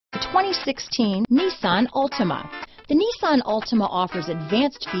2016 Nissan Altima. The Nissan Altima offers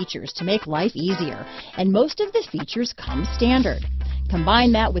advanced features to make life easier, and most of the features come standard.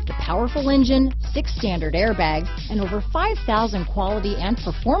 Combine that with the powerful engine, 6 standard airbags, and over 5,000 quality and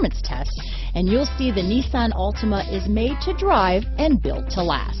performance tests, and you'll see the Nissan Altima is made to drive and built to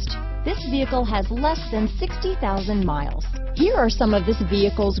last. This vehicle has less than 60,000 miles. Here are some of this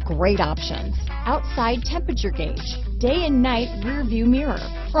vehicle's great options: outside temperature gauge, day and night rear view mirror,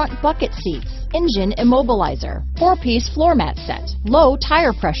 front bucket seats, engine immobilizer, 4-piece floor mat set, low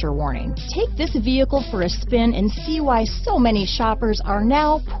tire pressure warning. Take this vehicle for a spin and see why so many shoppers are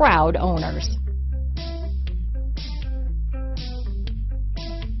now proud owners.